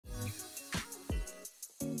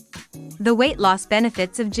The weight loss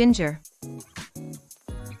benefits of ginger.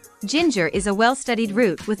 Ginger is a well-studied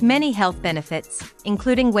root with many health benefits,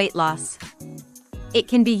 including weight loss. It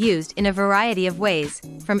can be used in a variety of ways,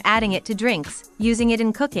 from adding it to drinks, using it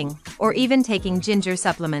in cooking, or even taking ginger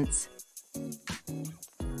supplements.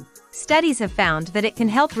 Studies have found that it can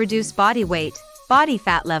help reduce body weight, body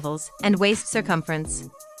fat levels, and waist circumference.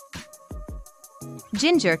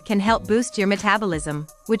 Ginger can help boost your metabolism,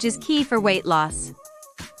 which is key for weight loss.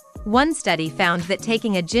 One study found that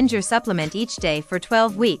taking a ginger supplement each day for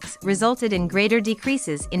 12 weeks resulted in greater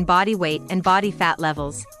decreases in body weight and body fat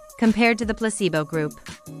levels, compared to the placebo group.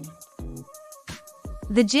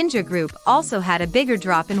 The ginger group also had a bigger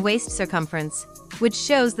drop in waist circumference, which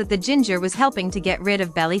shows that the ginger was helping to get rid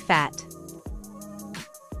of belly fat.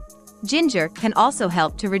 Ginger can also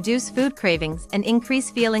help to reduce food cravings and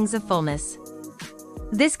increase feelings of fullness.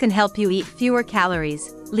 This can help you eat fewer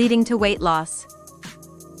calories, leading to weight loss.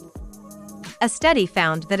 A study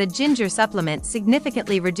found that a ginger supplement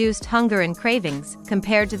significantly reduced hunger and cravings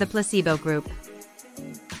compared to the placebo group.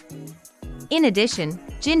 In addition,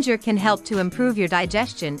 ginger can help to improve your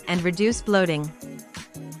digestion and reduce bloating.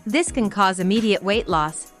 This can cause immediate weight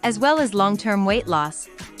loss, as well as long-term weight loss,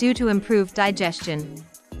 due to improved digestion.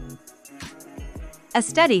 A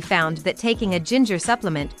study found that taking a ginger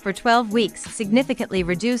supplement for 12 weeks significantly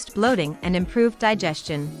reduced bloating and improved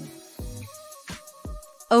digestion.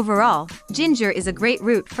 Overall, ginger is a great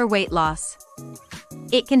root for weight loss.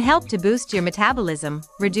 It can help to boost your metabolism,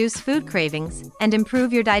 reduce food cravings, and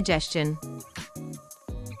improve your digestion.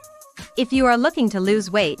 If you are looking to lose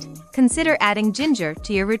weight, consider adding ginger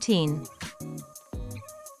to your routine.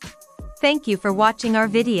 Thank you for watching our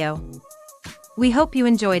video. We hope you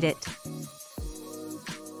enjoyed it.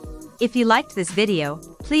 If you liked this video,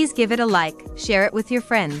 please give it a like, share it with your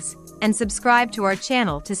friends, and subscribe to our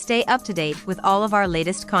channel to stay up to date with all of our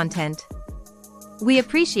latest content. We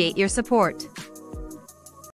appreciate your support.